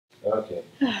Okay.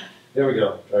 Here we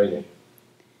go. Try again.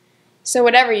 So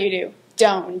whatever you do,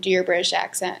 don't do your British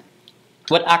accent.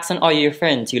 What accent are you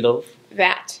referring to, love?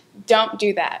 That. Don't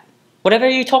do that. Whatever are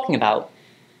you talking about?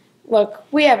 Look,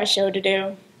 we have a show to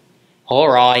do.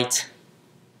 Alright.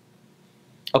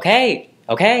 Okay.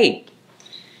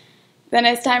 Then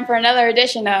it's time for another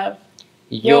edition of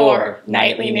Your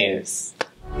Nightly News.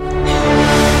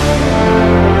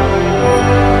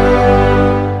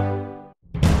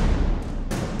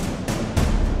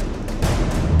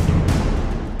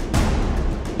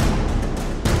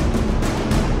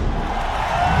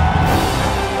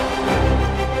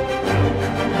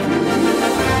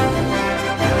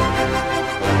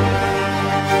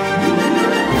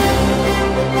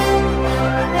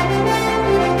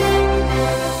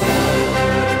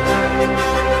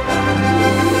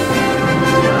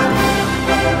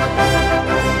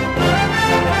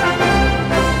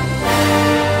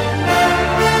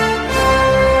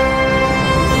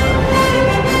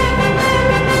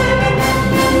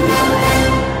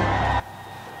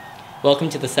 Welcome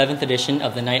to the 7th edition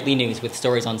of the Nightly News with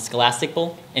stories on Scholastic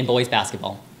Bowl and boys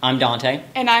basketball. I'm Dante.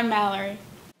 And I'm Mallory.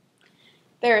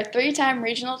 There are 3-time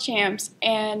regional champs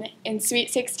and in Sweet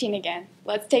 16 again.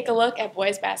 Let's take a look at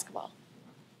boys basketball.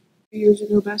 3 years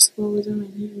ago, basketball was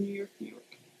invented in New York, New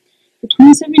York. For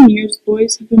 27 years,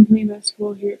 boys have been playing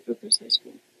basketball here at Focus High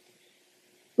School.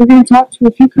 We're going to talk to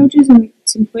a few coaches and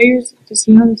some players to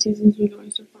see how the season's been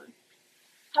going so far.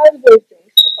 How are the boys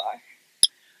doing so far?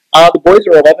 The boys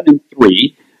are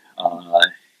 11-3,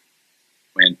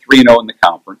 and 3-0 in the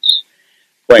conference,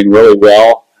 playing really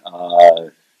well.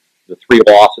 The 3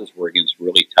 losses were against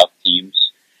really tough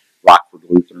teams: Rockford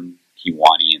Lutheran,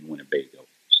 Kewanee, and Winnebago.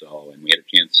 And we had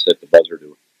a chance to set the buzzer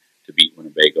to beat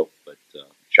Winnebago, but the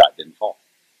shot didn't fall.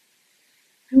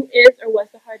 Who is or was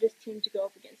the hardest team to go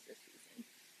up against this season?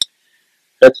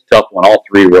 That's a tough one. All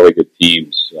 3 really good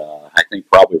teams. I think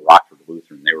probably Rockford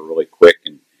Lutheran. They were really quick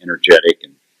and energetic,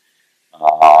 and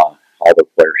all their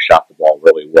players shot the ball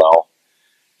really well.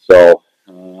 So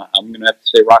I'm going to have to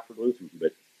say Rockford Lutheran,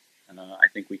 but I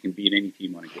think we can beat any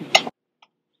team on a good day.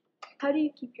 How do you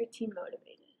keep your team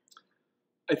motivated?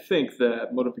 I think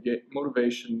that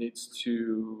motivation needs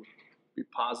to be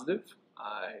positive.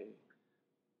 I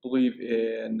believe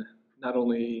in not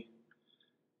only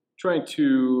trying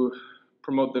to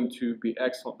promote them to be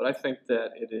excellent, but I think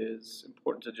that it is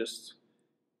important to just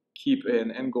keep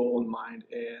an end goal in mind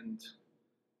and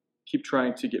keep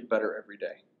trying to get better every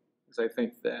day. Because I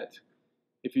think that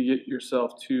if you get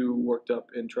yourself too worked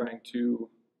up in trying to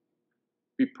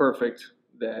be perfect,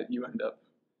 that you end up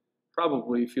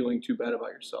probably feeling too bad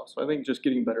about yourself. So I think just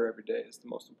getting better every day is the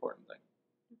most important thing.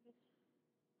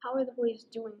 How are the boys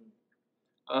doing?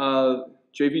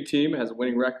 JV team has a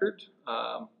winning record.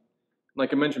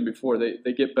 Like I mentioned before,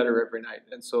 they get better every night.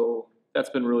 And so that's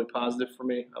been really positive for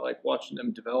me. I like watching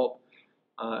them develop.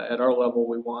 At our level,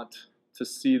 we want to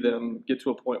see them get to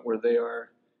a point where they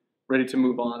are ready to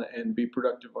move on and be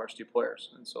productive varsity players.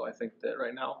 And so I think that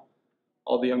right now,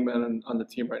 all the young men on the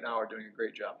team right now are doing a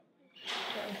great job.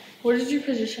 What is your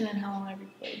position and how long have you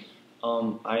played?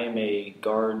 I am a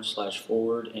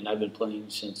guard/forward, and I've been playing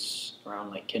since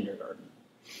around kindergarten.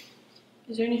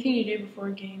 Is there anything you do before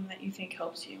a game that you think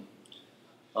helps you?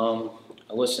 I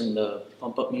listen to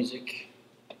pump up music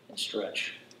and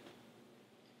stretch.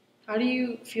 How do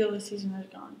you feel this season has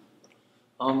gone?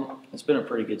 It's been a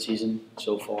pretty good season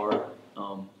so far.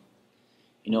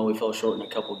 We fell short in a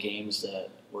couple games that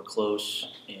were close,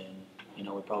 and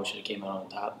we probably should have came out on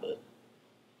top, but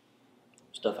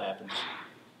stuff happens.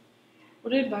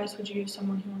 What advice would you give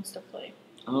someone who wants to play?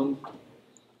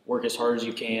 Work as hard as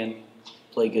you can,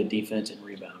 play good defense, and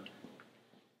rebound.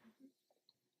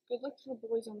 Good luck to the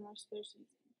boys on the rest of their season.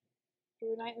 For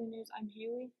your Nightly News, I'm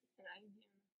Haley, and I'm Hannah.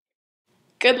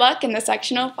 Good luck in the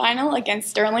sectional final against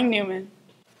Sterling Newman.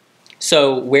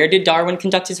 So, where did Darwin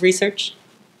conduct his research?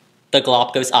 The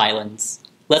Galapagos Islands.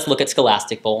 Let's look at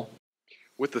Scholastic Bowl.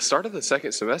 With the start of the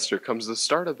second semester comes the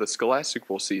start of the Scholastic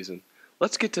Bowl season.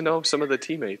 Let's get to know some of the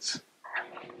teammates.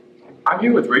 I'm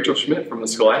here with Rachel Schmidt from the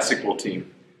Scholastic Bowl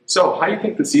team. So, how do you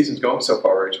think the season's going so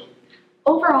far, Rachel?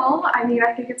 Overall, I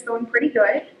think it's going pretty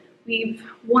good. We've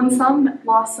won some,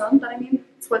 lost some, but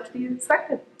it's what to be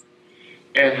expected.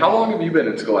 And how long have you been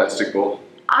in Scholastic Bowl?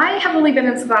 I have only been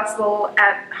in Scholastic Bowl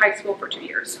at high school for 2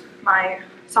 years, my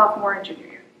sophomore and junior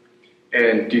year.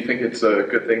 And do you think it's a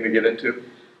good thing to get into?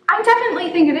 I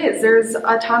definitely think it is. There's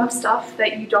a ton of stuff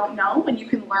that you don't know and you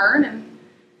can learn, and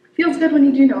it feels good when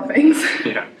you do know things.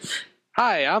 Yeah.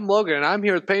 Hi, I'm Logan, and I'm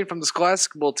here with Payne from the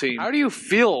Scholastic Bowl team. How do you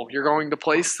feel you're going to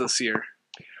place this year?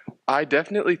 I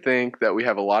definitely think that we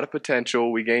have a lot of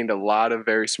potential. We gained a lot of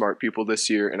very smart people this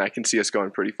year, and I can see us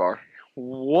going pretty far.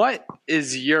 What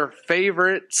is your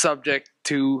favorite subject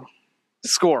to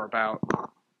score about?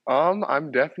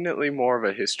 I'm definitely more of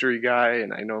a history guy,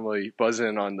 and I normally buzz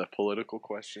in on the political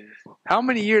questions. How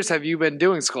many years have you been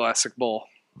doing Scholastic Bowl?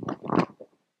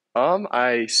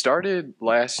 I started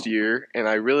last year, and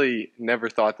I really never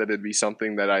thought that it'd be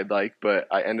something that I'd like, but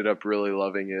I ended up really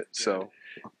loving it, so.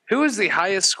 Who is the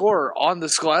highest scorer on the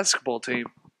Scholastic Bowl team?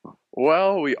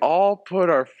 Well, we all put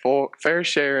our fair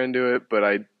share into it, but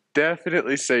I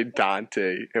definitely say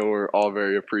Dante, and we're all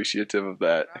very appreciative of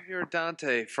that. I'm here,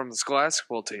 Dante, from the Scholastic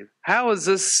Bowl team. How is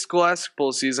this Scholastic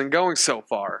Bowl season going so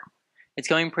far? It's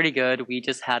going pretty good. We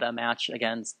just had a match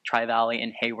against Tri-Valley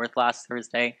in Hayworth last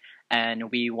Thursday,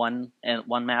 and we won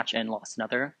one match and lost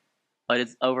another. But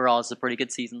overall, it's a pretty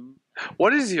good season.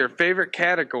 What is your favorite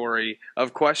category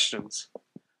of questions?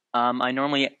 I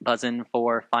normally buzz in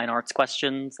for fine arts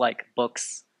questions like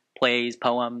books, plays,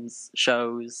 poems,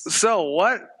 shows. So,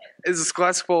 what is the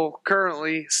Scholastic Bowl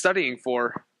currently studying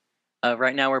for?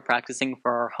 Right now, we're practicing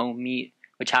for our home meet,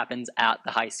 which happens at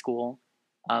the high school,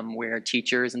 where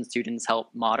teachers and students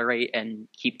help moderate and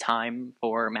keep time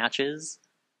for matches.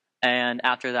 And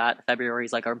after that, February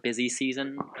is like our busy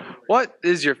season. What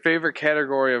is your favorite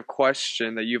category of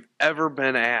question that you've ever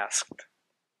been asked?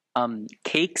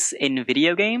 Cakes in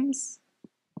video games?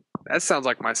 That sounds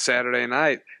like my Saturday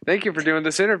night. Thank you for doing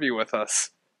this interview with us.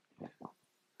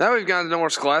 Now we've gotten to know our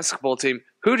Scholastic Bowl team.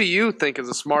 Who do you think is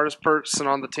the smartest person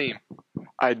on the team?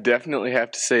 I definitely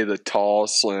have to say the tall,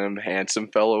 slim, handsome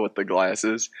fellow with the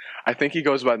glasses. I think he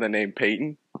goes by the name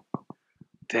Peyton.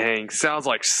 Dang, sounds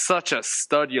like such a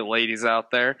stud, you ladies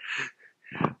out there.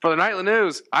 For the Nightly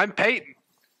News, I'm Peyton.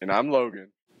 And I'm Logan.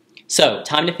 So,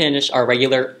 time to finish our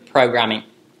regular programming.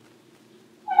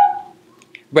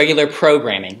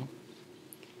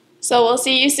 So we'll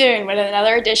see you soon with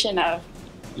another edition of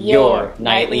Your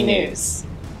Nightly News.